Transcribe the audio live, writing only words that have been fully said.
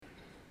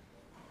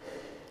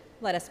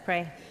Let us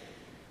pray.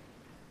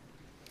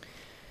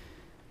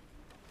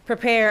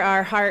 Prepare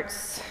our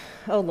hearts,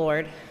 O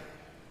Lord,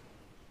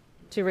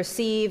 to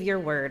receive your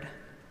word.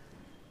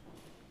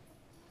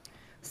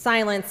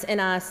 Silence in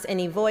us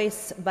any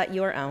voice but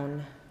your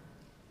own,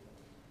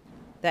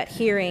 that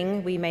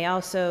hearing we may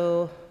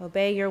also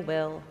obey your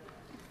will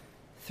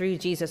through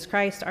Jesus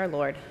Christ our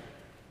Lord.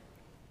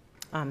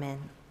 Amen.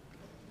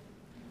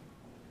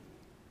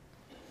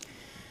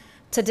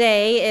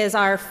 Today is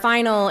our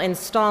final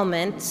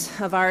installment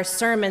of our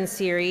sermon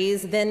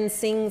series, Then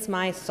Sings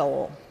My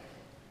Soul.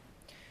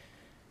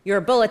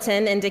 Your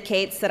bulletin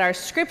indicates that our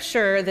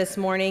scripture this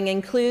morning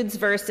includes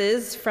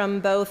verses from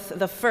both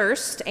the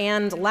first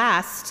and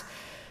last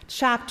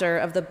chapter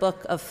of the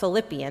book of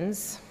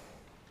Philippians.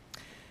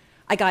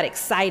 I got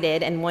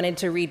excited and wanted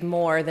to read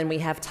more than we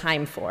have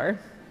time for.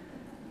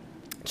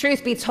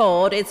 Truth be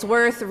told, it's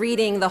worth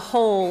reading the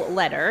whole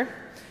letter.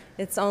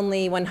 It's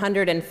only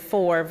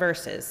 104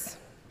 verses.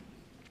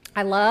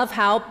 I love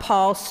how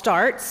Paul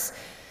starts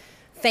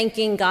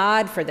thanking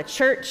God for the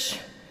church,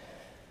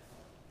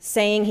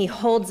 saying he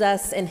holds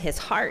us in his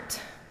heart.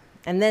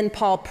 And then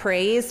Paul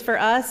prays for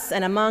us,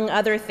 and among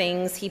other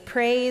things, he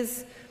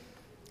prays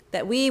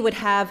that we would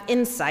have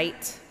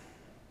insight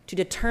to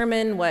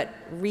determine what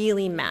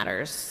really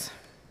matters.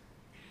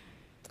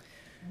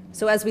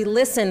 So as we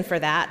listen for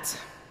that,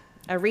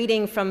 a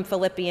reading from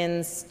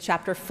Philippians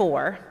chapter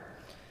 4,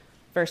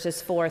 verses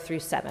 4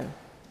 through 7.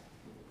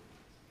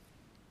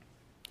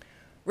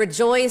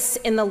 Rejoice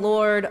in the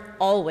Lord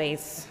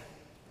always.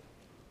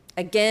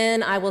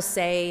 Again, I will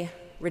say,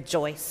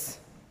 rejoice.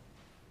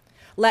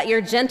 Let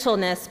your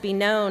gentleness be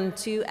known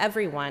to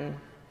everyone.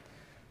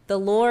 The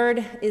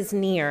Lord is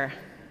near.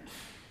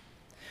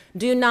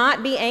 Do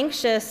not be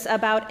anxious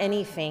about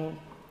anything,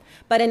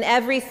 but in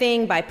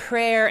everything by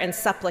prayer and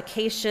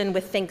supplication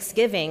with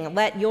thanksgiving,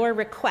 let your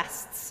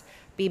requests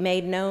be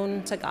made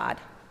known to God.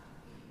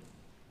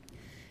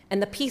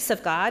 And the peace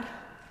of God,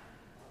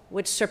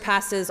 which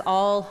surpasses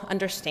all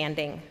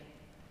understanding,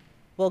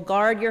 will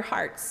guard your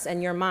hearts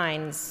and your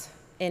minds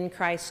in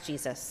Christ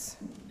Jesus.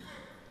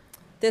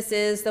 This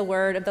is the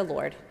word of the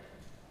Lord.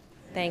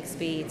 Thanks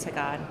be to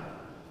God.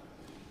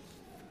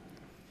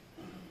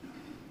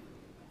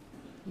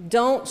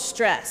 Don't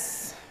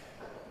stress.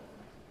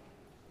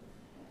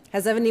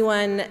 Has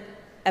anyone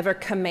ever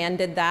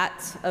commanded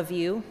that of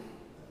you?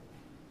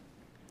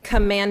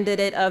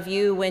 Commanded it of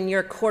you when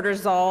your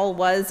cortisol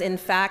was in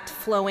fact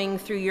flowing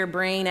through your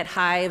brain at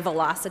high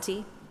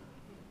velocity?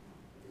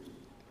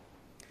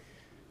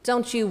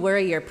 Don't you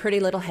worry your pretty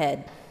little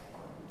head.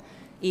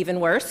 Even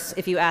worse,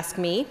 if you ask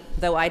me,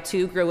 though I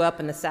too grew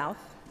up in the South.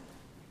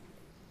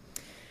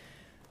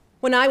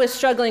 When I was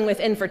struggling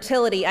with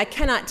infertility, I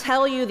cannot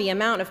tell you the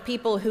amount of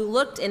people who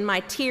looked in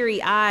my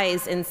teary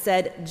eyes and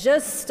said,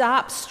 just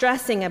stop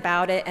stressing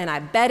about it and I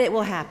bet it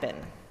will happen.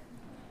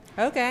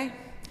 Okay,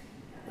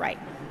 right.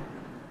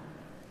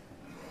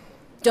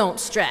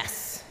 Don't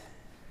stress.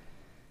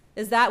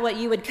 Is that what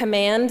you would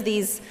command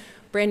these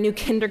brand new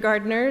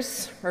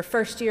kindergartners or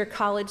first-year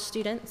college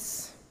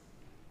students?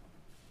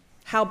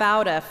 How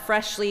about a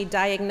freshly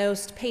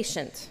diagnosed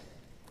patient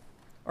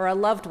or a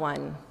loved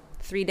one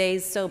 3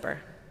 days sober?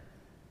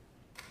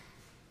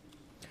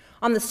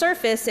 On the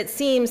surface, it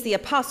seems the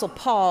Apostle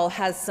Paul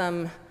has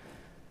some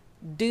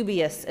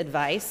dubious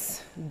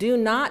advice. Do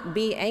not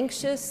be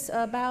anxious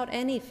about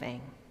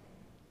anything.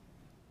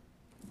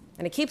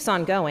 And it keeps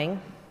on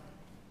going.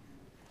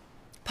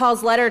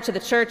 Paul's letter to the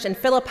church in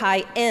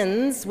Philippi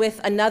ends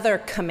with another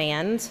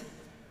command,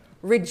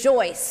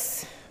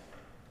 rejoice.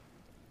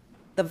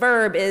 The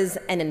verb is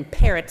an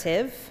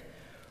imperative.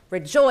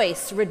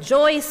 Rejoice,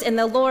 rejoice in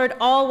the Lord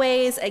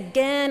always.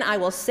 Again, I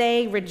will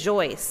say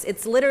rejoice.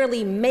 It's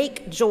literally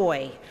make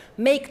joy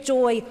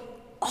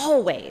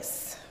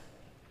always.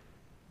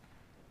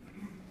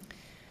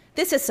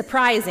 This is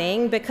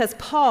surprising because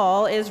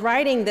Paul is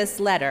writing this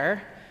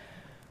letter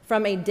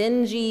from a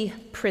dingy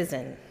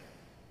prison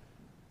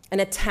in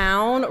a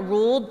town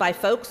ruled by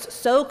folks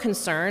so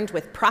concerned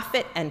with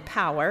profit and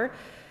power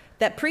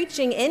that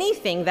preaching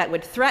anything that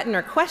would threaten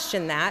or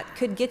question that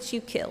could get you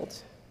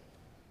killed.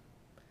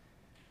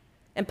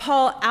 And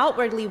Paul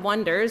outwardly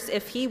wonders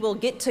if he will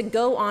get to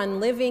go on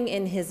living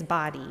in his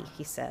body,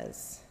 he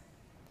says.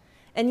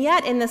 And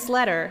yet in this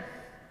letter,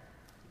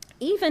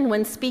 even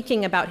when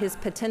speaking about his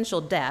potential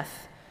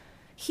death,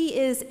 he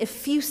is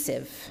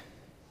effusive.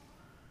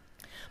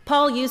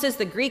 Paul uses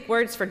the Greek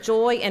words for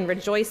joy and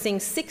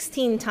rejoicing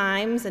 16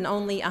 times in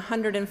only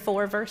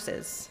 104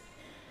 verses.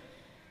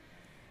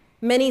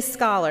 Many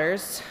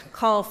scholars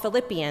call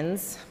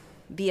Philippians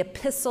the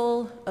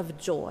epistle of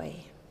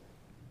joy.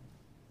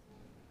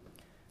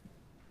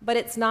 But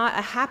it's not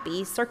a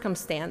happy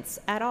circumstance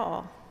at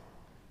all.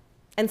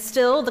 And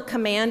still, the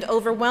command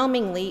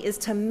overwhelmingly is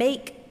to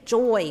make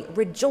joy,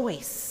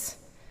 rejoice.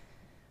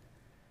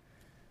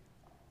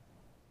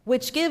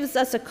 Which gives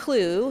us a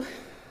clue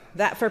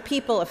that for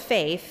people of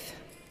faith,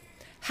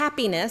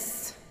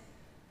 happiness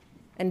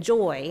and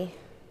joy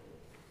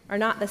are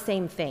not the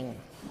same thing.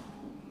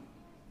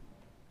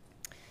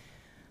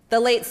 The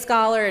late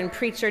scholar and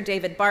preacher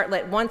David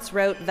Bartlett once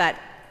wrote that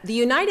the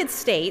United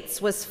States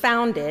was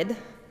founded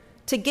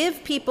to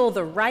give people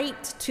the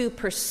right to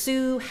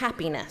pursue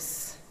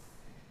happiness.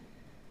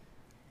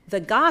 The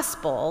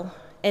gospel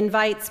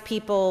invites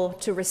people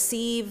to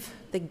receive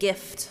the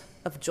gift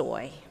of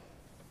joy.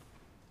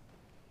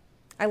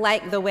 I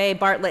like the way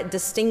Bartlett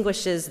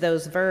distinguishes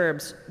those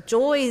verbs.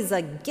 Joy's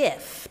a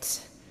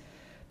gift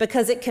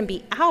because it can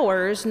be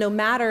ours no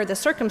matter the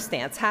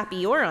circumstance,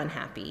 happy or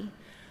unhappy,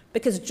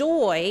 because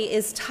joy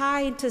is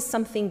tied to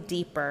something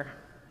deeper.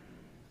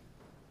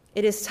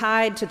 It is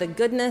tied to the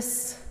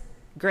goodness,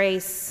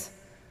 grace,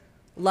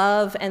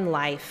 love, and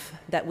life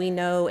that we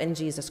know in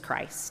Jesus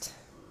Christ.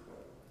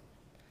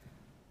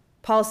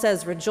 Paul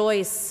says,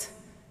 rejoice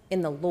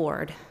in the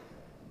Lord.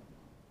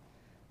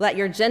 Let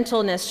your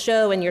gentleness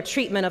show in your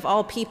treatment of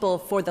all people,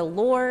 for the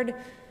Lord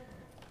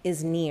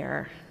is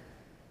near.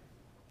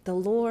 The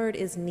Lord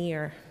is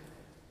near.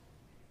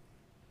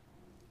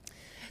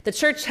 The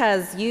church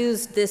has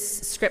used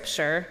this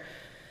scripture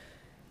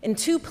in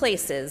two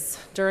places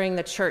during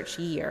the church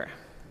year.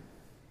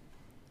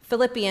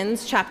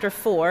 Philippians chapter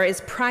 4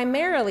 is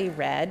primarily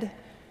read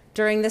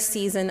during the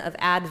season of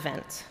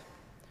Advent,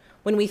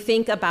 when we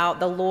think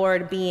about the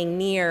Lord being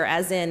near,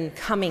 as in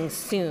coming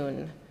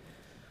soon.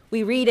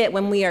 We read it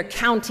when we are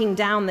counting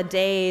down the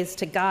days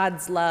to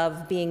God's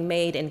love being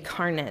made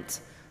incarnate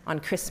on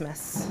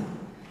Christmas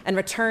and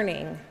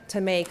returning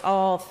to make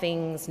all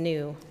things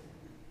new.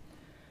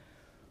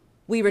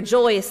 We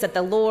rejoice that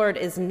the Lord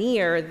is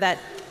near, that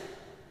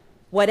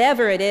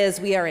whatever it is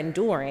we are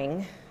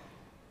enduring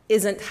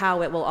isn't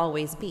how it will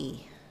always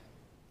be.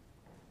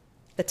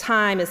 The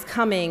time is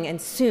coming and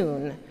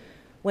soon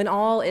when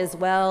all is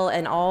well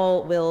and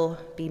all will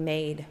be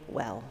made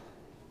well.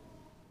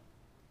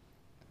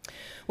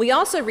 We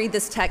also read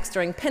this text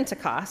during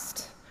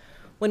Pentecost,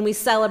 when we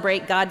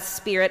celebrate God's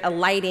Spirit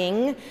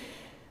alighting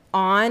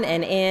on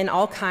and in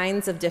all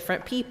kinds of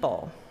different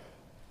people.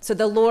 So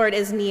the Lord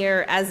is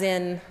near, as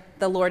in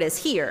the Lord is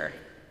here.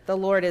 The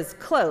Lord is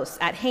close,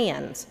 at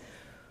hand.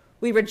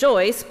 We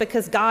rejoice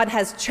because God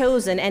has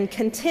chosen and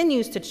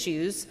continues to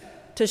choose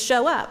to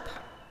show up.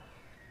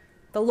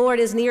 The Lord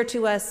is near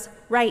to us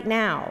right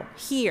now,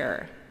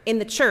 here, in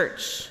the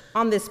church,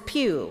 on this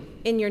pew,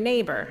 in your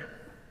neighbor.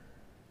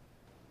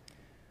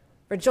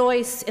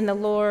 Rejoice in the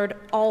Lord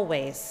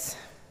always,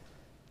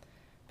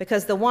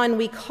 because the one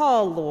we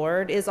call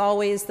Lord is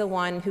always the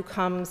one who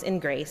comes in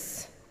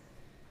grace.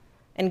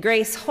 And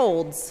grace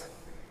holds,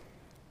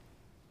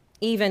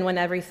 even when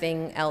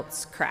everything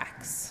else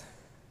cracks.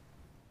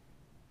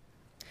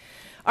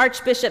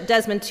 Archbishop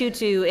Desmond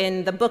Tutu,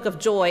 in the Book of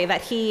Joy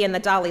that he and the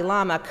Dalai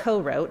Lama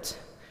co-wrote,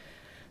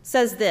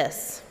 says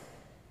this: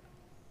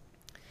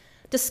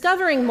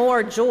 discovering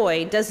more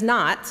joy does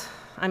not,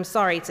 I'm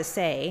sorry to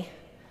say,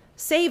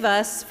 save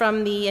us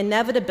from the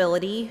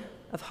inevitability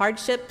of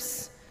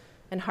hardships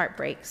and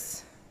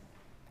heartbreaks.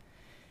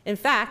 In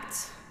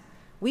fact,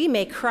 we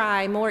may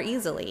cry more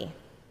easily,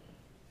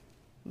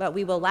 but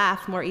we will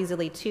laugh more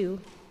easily too.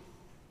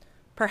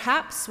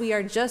 Perhaps we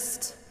are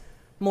just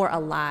more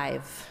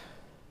alive.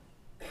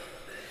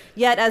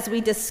 Yet as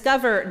we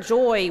discover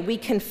joy, we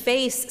can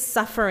face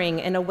suffering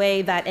in a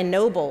way that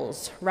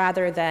ennobles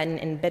rather than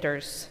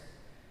embitters.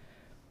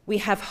 We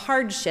have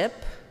hardship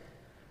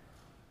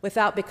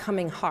without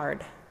becoming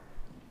hard.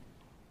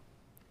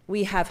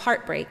 We have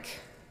heartbreak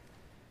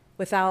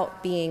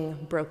without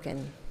being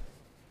broken.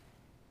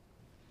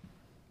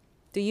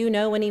 Do you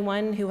know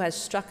anyone who has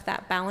struck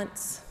that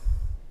balance?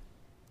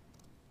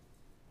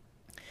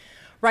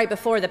 Right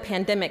before the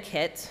pandemic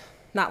hit,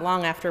 not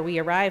long after we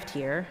arrived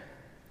here,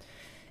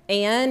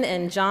 Anne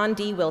and John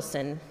D.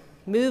 Wilson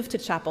moved to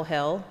Chapel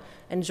Hill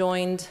and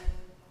joined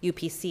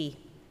UPC,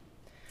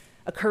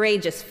 a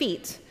courageous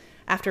feat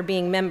after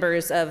being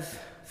members of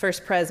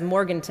First Pres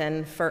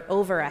Morganton for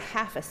over a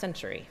half a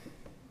century.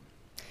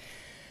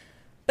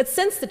 But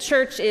since the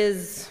church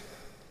is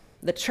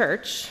the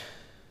church,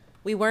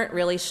 we weren't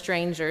really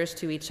strangers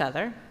to each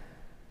other.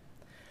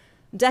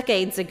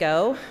 Decades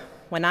ago,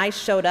 when I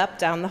showed up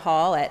down the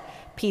hall at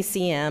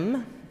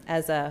PCM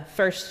as a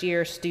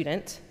first-year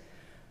student,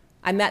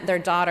 I met their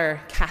daughter,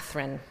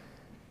 Catherine.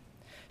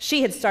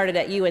 She had started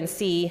at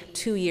UNC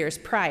 2 years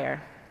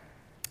prior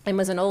and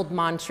was an old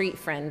Montreat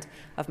friend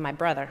of my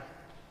brother.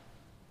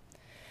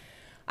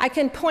 I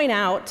can point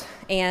out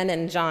Anne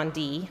and John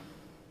D.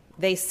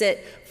 They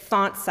sit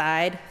font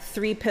side,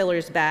 3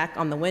 pillars back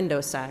on the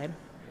window side.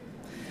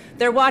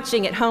 They're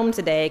watching at home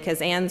today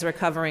because Anne's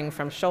recovering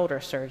from shoulder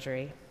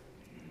surgery.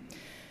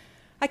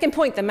 I can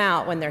point them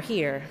out when they're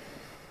here,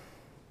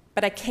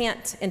 but I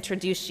can't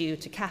introduce you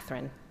to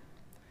Catherine.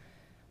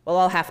 We'll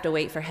all have to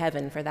wait for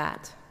heaven for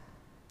that.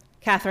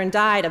 Catherine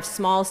died of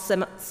small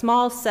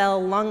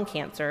cell lung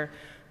cancer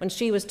when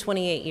she was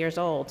 28 years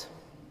old.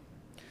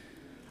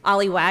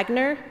 Ollie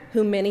Wagner,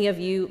 who many of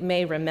you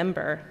may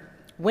remember,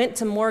 went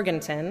to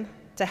Morganton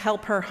to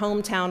help her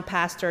hometown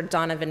pastor,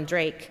 Donovan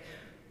Drake,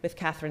 with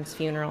Catherine's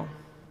funeral.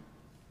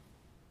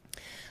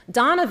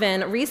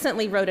 Donovan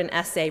recently wrote an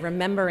essay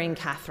remembering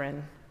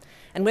Catherine,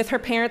 and with her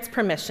parents'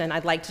 permission,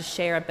 I'd like to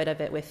share a bit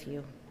of it with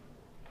you.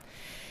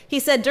 He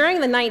said during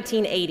the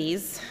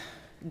 1980s,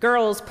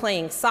 girls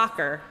playing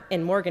soccer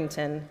in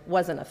Morganton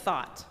wasn't a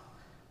thought,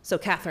 so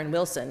Catherine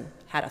Wilson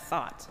had a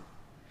thought.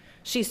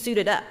 She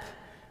suited up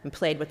and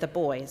played with the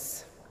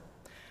boys.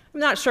 I'm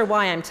not sure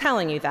why I'm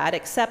telling you that,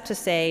 except to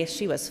say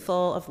she was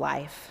full of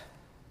life.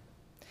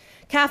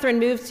 Catherine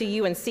moved to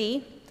UNC,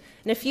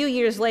 and a few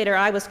years later,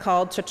 I was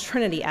called to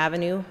Trinity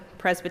Avenue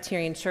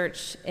Presbyterian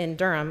Church in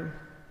Durham.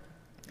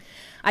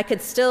 I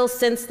could still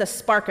sense the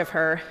spark of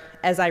her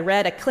as I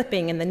read a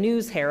clipping in the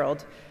News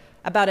Herald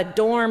about a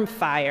dorm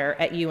fire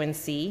at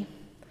UNC.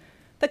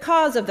 The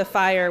cause of the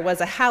fire was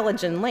a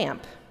halogen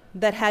lamp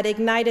that had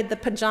ignited the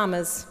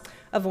pajamas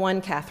of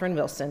one Catherine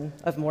Wilson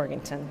of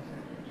Morganton.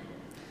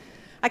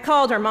 I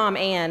called her mom,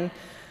 Ann,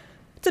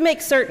 to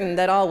make certain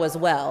that all was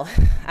well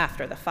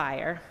after the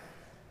fire,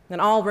 and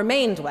all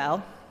remained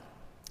well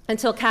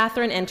until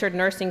Catherine entered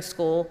nursing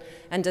school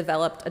and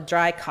developed a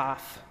dry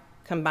cough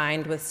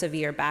combined with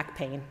severe back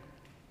pain.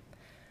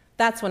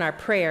 That's when our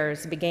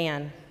prayers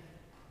began,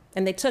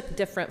 and they took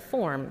different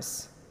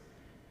forms.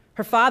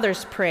 Her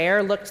father's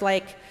prayer looked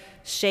like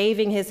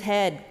shaving his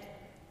hair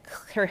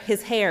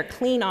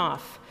clean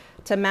off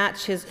to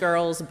match his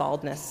girl's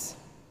baldness.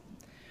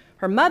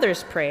 Her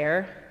mother's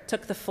prayer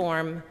took the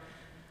form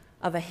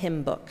of a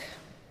hymn book.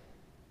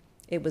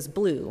 It was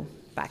blue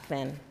back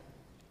then.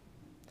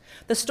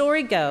 The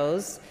story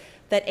goes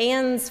that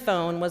Anne's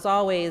phone was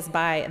always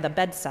by the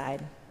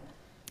bedside,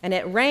 and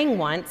it rang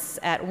once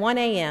at 1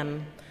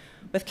 a.m.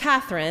 with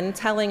Catherine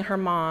telling her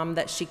mom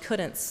that she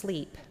couldn't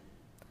sleep.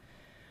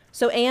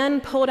 So Anne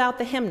pulled out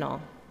the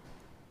hymnal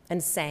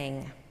and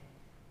sang,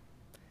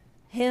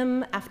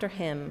 hymn after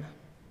hymn,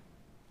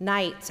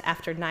 night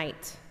after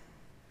night.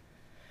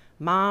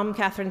 Mom,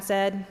 Catherine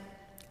said,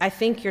 I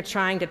think you're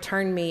trying to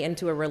turn me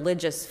into a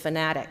religious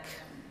fanatic.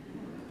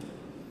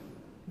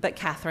 But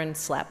Catherine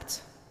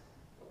slept.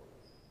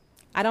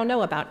 I don't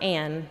know about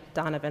Anne,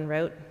 Donovan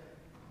wrote.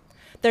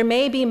 There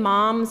may be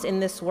moms in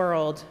this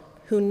world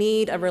who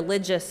need a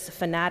religious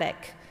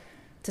fanatic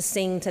to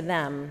sing to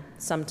them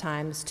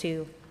sometimes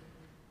too.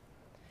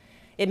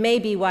 It may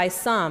be why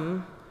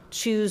some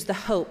choose the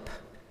hope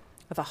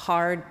of a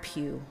hard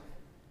pew.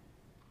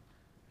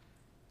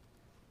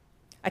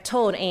 I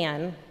told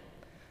Anne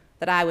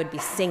that I would be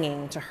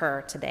singing to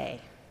her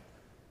today.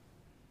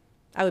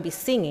 I would be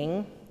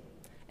singing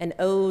an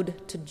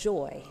ode to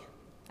joy,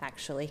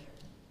 actually.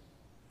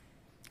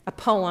 A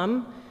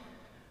poem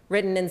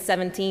written in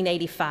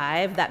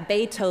 1785 that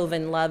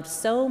Beethoven loved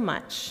so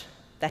much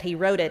that he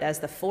wrote it as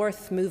the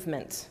fourth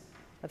movement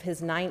of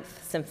his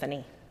Ninth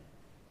Symphony.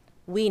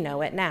 We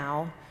know it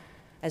now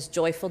as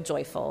Joyful,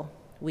 Joyful,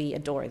 We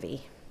Adore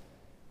Thee.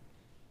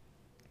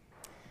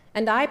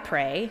 And I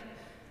pray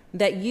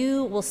that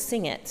you will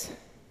sing it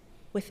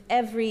with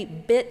every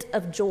bit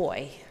of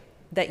joy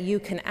that you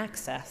can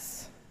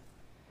access.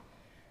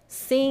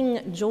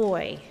 Sing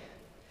joy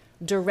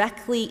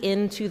directly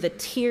into the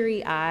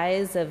teary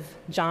eyes of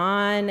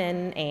John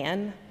and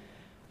Anne,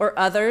 or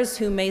others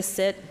who may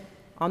sit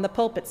on the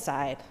pulpit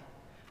side,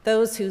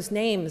 those whose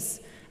names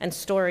and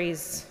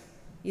stories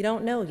you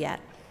don't know yet.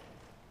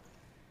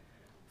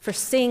 For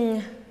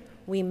sing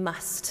we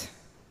must.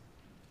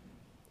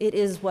 It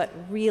is what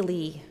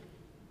really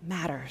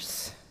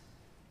matters.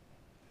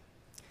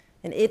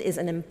 And it is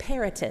an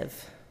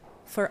imperative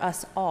for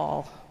us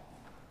all.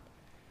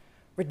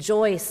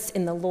 Rejoice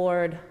in the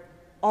Lord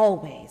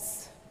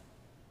always.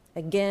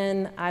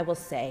 Again, I will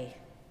say,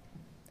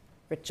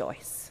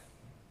 rejoice.